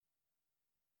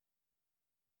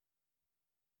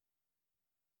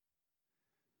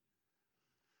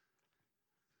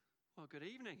Well, good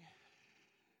evening.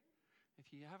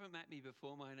 If you haven't met me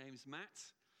before, my name's Matt,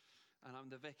 and I'm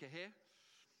the vicar here.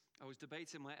 I was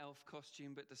debating my elf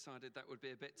costume, but decided that would be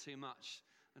a bit too much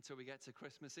until we get to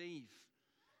Christmas Eve.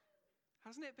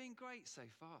 Hasn't it been great so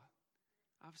far?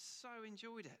 I've so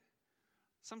enjoyed it.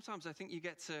 Sometimes I think you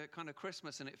get to kind of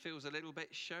Christmas and it feels a little bit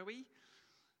showy,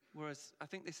 whereas I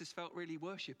think this has felt really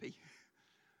worshipy.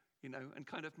 And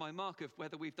kind of my mark of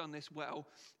whether we've done this well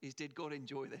is, did God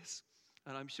enjoy this?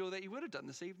 And I'm sure that he would have done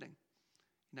this evening,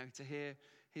 to hear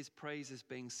his praises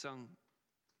being sung.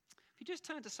 If you just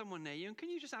turn to someone near you, and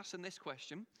can you just ask them this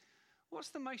question? What's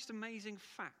the most amazing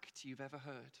fact you've ever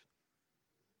heard?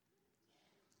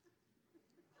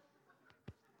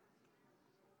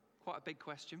 Quite a big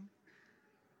question.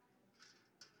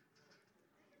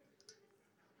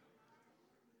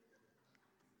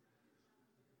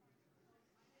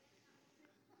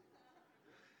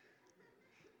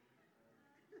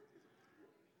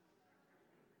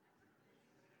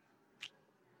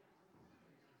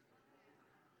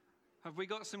 Have we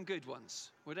got some good ones?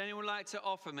 Would anyone like to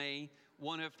offer me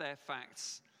one of their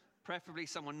facts? Preferably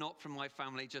someone not from my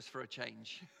family, just for a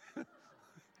change.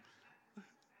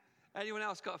 Anyone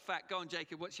else got a fact? Go on,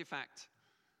 Jacob, what's your fact? So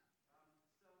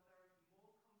there are more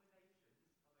combinations of a deck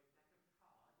of cards than there are grains of sand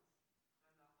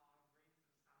estimated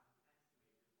on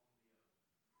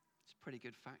the earth. It's a pretty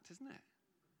good fact, isn't it?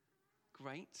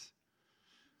 Great.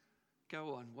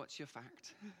 Go on, what's your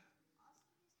fact?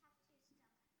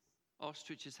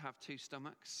 Ostriches have two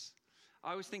stomachs.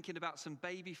 I was thinking about some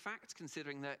baby facts,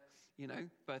 considering that,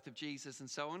 birth of Jesus and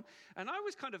so on. And I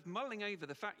was kind of mulling over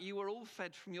the fact you were all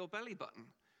fed from your belly button.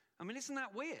 I mean, isn't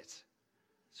that weird?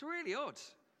 It's really odd.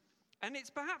 And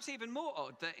it's perhaps even more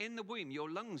odd that in the womb,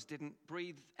 your lungs didn't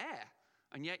breathe air.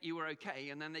 And yet you were okay.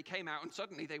 And then they came out and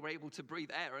suddenly they were able to breathe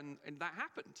air and that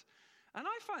happened. And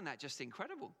I find that just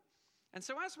incredible. And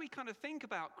so as we kind of think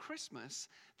about Christmas,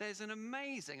 there's an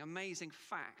amazing, amazing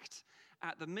fact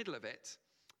at the middle of it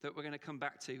that we're going to come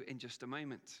back to in just a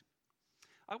moment.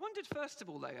 I wondered, first of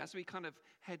all, though, as we kind of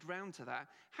head round to that,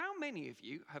 how many of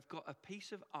you have got a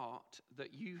piece of art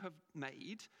that you have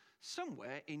made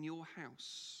somewhere in your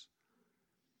house?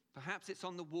 Perhaps it's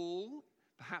on the wall,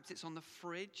 perhaps it's on the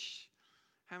fridge.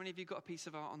 How many of you got a piece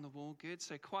of art on the wall? Good.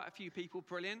 So quite a few people.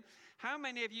 Brilliant. How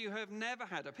many of you have never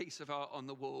had a piece of art on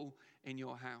the wall in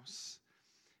your house?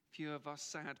 A few of us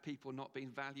sad people not being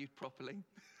valued properly.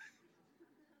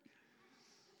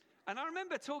 And I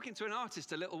remember talking to an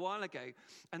artist a little while ago,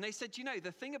 and they said,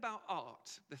 the thing about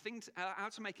art, how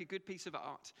to make a good piece of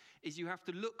art is you have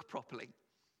to look properly.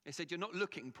 They said, you're not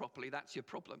looking properly, that's your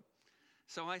problem.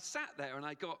 So I sat there and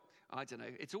I got,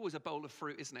 it's always a bowl of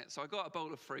fruit, isn't it? So I got a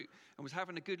bowl of fruit and was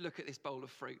having a good look at this bowl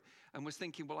of fruit and was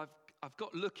thinking, well, I've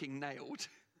got looking nailed.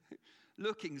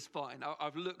 Looking's fine.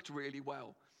 I've looked really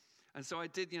well. And so I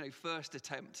did, first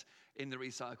attempt in the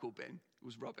recycle bin. It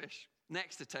was rubbish.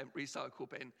 Next attempt, recycle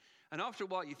bin. And after a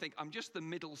while, you think, I'm just the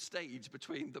middle stage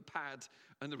between the pad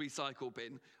and the recycle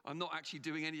bin. I'm not actually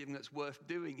doing anything that's worth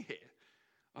doing here.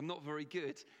 I'm not very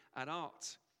good at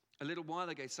art. A little while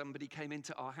ago, somebody came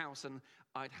into our house and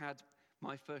I'd had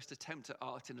my first attempt at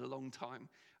art in a long time.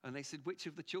 And they said, which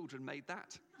of the children made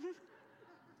that?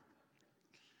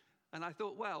 And I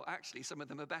thought, well, actually, some of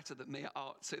them are better than me at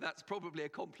art. So that's probably a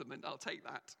compliment. I'll take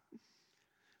that.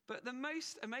 But the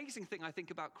most amazing thing I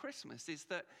think about Christmas is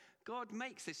that God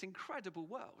makes this incredible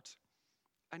world.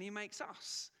 And he makes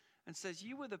us and says,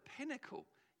 you were the pinnacle.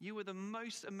 You were the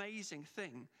most amazing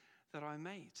thing that I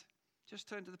made. Just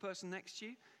turn to the person next to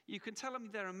you. You can tell them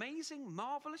they're amazing,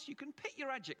 marvelous. You can pick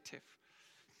your adjective.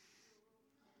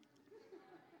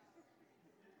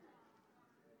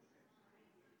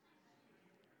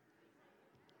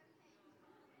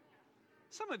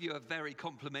 Some of you are very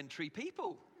complimentary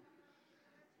people.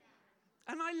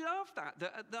 And I love that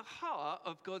at the heart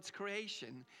of God's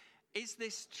creation is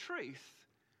this truth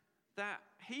that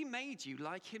he made you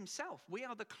like himself. We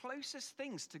are the closest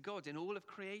things to God in all of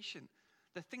creation.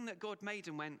 The thing that God made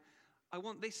and went, I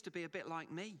want this to be a bit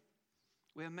like me.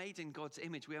 We are made in God's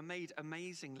image. We are made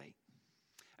amazingly.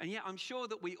 And yet I'm sure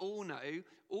that we all know,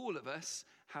 all of us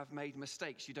have made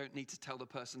mistakes. You don't need to tell the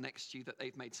person next to you that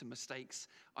they've made some mistakes.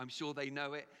 I'm sure they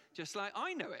know it, just like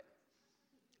I know it.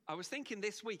 I was thinking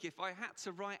this week, if I had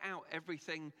to write out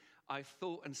everything I've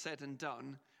thought and said and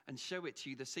done and show it to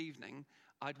you this evening,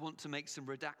 I'd want to make some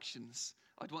redactions.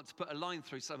 I'd want to put a line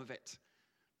through some of it.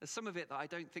 There's some of it that I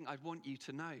don't think I'd want you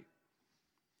to know.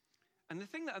 And the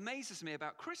thing that amazes me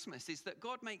about Christmas is that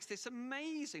God makes this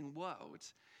amazing world,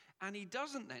 and he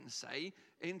doesn't then say,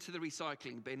 into the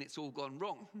recycling bin, it's all gone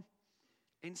wrong.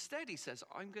 Instead, he says,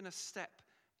 I'm going to step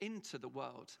into the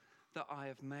world that I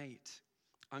have made.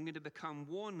 I'm going to become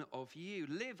one of you,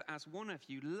 live as one of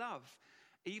you, love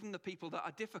even the people that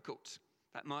are difficult.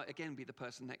 That might again be the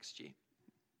person next to you.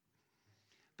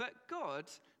 But God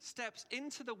steps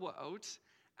into the world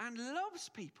and loves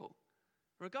people,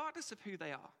 regardless of who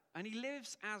they are. And he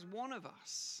lives as one of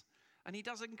us. And he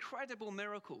does incredible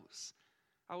miracles.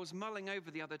 I was mulling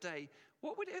over the other day,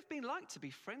 what would it have been like to be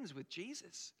friends with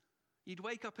Jesus? You'd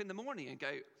wake up in the morning and go,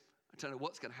 I don't know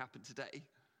what's going to happen today.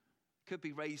 Could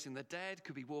be raising the dead,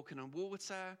 could be walking on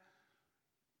water,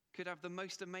 could have the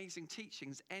most amazing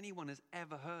teachings anyone has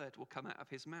ever heard will come out of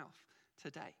his mouth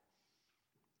today.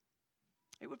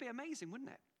 It would be amazing, wouldn't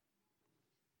it?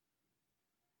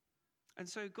 And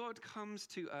so God comes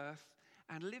to earth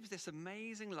and lives this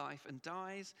amazing life and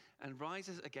dies and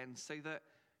rises again so that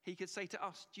he could say to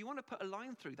us, do you want to put a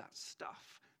line through that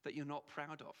stuff that you're not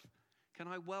proud of? Can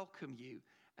I welcome you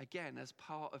again as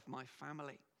part of my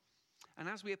family? And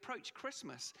as we approach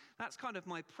Christmas, that's kind of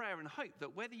my prayer and hope,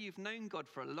 that whether you've known God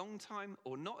for a long time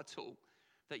or not at all,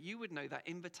 that you would know that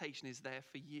invitation is there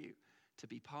for you to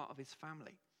be part of his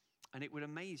family. And it would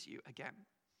amaze you again.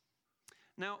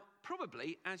 Now,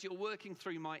 probably as you're working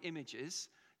through my images,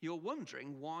 you're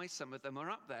wondering why some of them are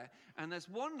up there. And there's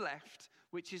one left,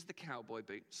 which is the cowboy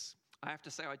boots. I have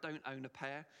to say I don't own a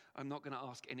pair. I'm not going to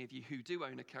ask any of you who do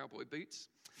own a cowboy boots.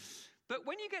 But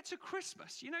when you get to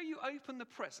Christmas, you open the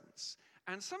presents,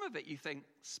 and some of it you think,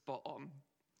 spot on.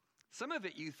 Some of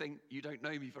it you think, you don't know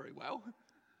me very well.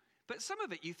 But some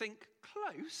of it you think,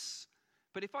 close.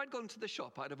 But if I'd gone to the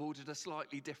shop, I'd have ordered a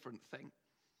slightly different thing.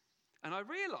 And I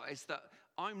realized that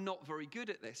I'm not very good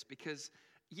at this because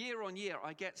year on year,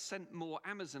 I get sent more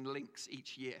Amazon links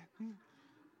each year.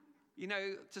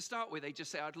 To start with, they just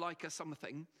say, I'd like a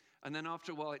something. And then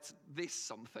after a while, it's this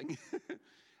something.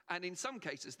 And in some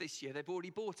cases this year, they've already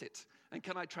bought it. And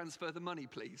can I transfer the money,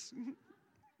 please?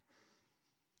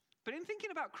 But in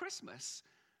thinking about Christmas,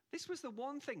 this was the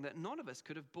one thing that none of us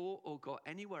could have bought or got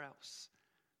anywhere else.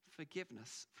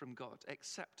 Forgiveness from God,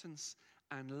 acceptance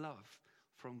and love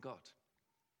from God.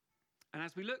 And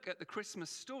as we look at the Christmas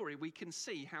story, we can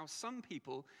see how some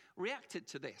people reacted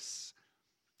to this.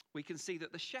 We can see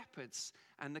that the shepherds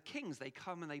and the kings, they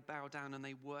come and they bow down and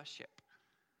they worship.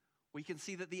 We can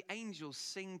see that the angels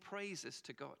sing praises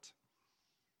to God.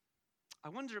 I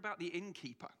wonder about the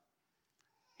innkeeper.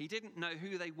 He didn't know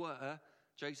who they were,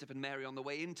 Joseph and Mary, on the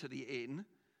way into the inn.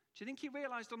 Do you think he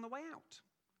realized on the way out?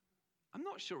 I'm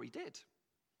not sure he did.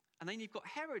 And then you've got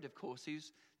Herod, of course,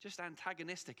 who's just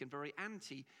antagonistic and very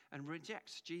anti and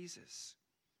rejects Jesus.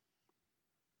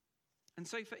 And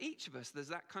so for each of us, there's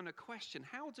that kind of question.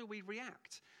 How do we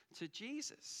react to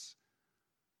Jesus?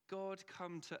 God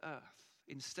come to earth.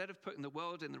 Instead of putting the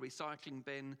world in the recycling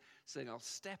bin, saying, I'll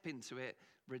step into it,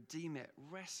 redeem it,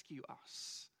 rescue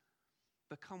us,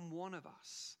 become one of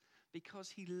us, because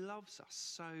he loves us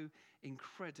so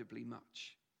incredibly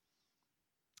much.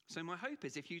 So my hope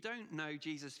is if you don't know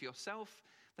Jesus for yourself,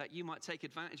 that you might take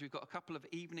advantage. We've got a couple of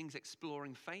evenings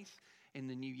exploring faith in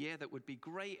the new year that would be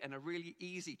great and a really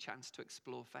easy chance to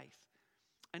explore faith.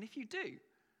 And if you do,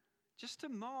 just to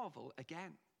marvel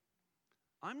again.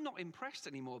 I'm not impressed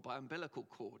anymore by umbilical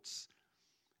cords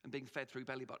and being fed through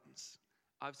belly buttons.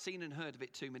 I've seen and heard of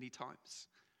it too many times.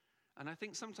 And I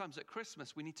think sometimes at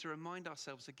Christmas we need to remind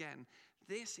ourselves again,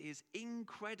 this is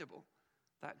incredible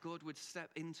that God would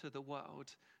step into the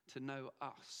world to know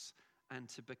us and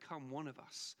to become one of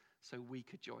us so we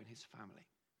could join his family.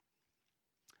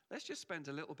 Let's just spend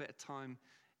a little bit of time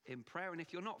in prayer. And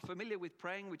if you're not familiar with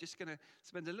praying, we're just going to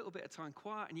spend a little bit of time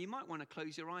quiet. And you might want to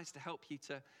close your eyes to help you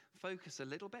to focus a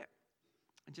little bit.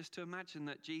 And just to imagine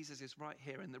that Jesus is right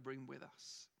here in the room with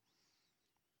us.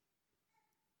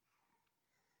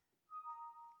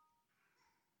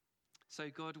 So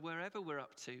God, wherever we're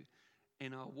up to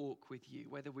in our walk with you,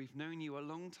 whether we've known you a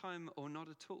long time or not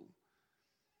at all,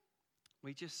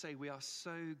 we just say we are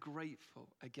so grateful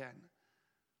again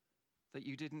that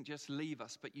you didn't just leave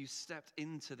us, but you stepped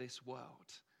into this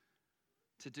world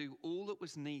to do all that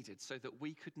was needed so that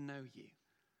we could know you.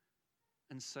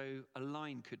 And so a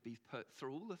line could be put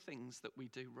through all the things that we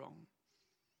do wrong.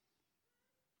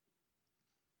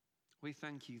 We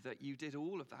thank you that you did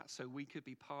all of that so we could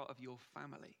be part of your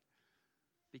family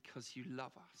because you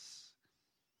love us.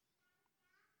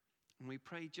 And we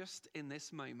pray just in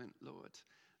this moment, Lord,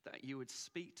 that you would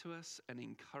speak to us and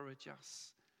encourage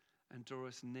us and draw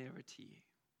us nearer to you.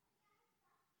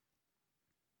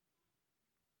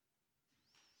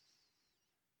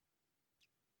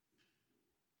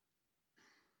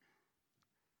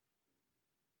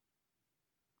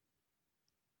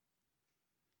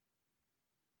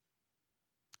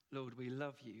 Lord, we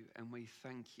love you and we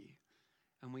thank you.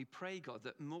 And we pray, God,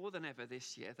 that more than ever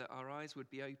this year, that our eyes would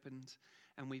be opened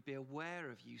and we'd be aware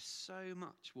of you so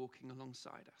much walking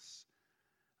alongside us.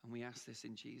 And we ask this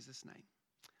in Jesus' name.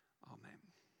 Amen.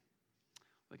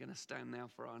 We're going to stand now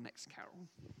for our next carol.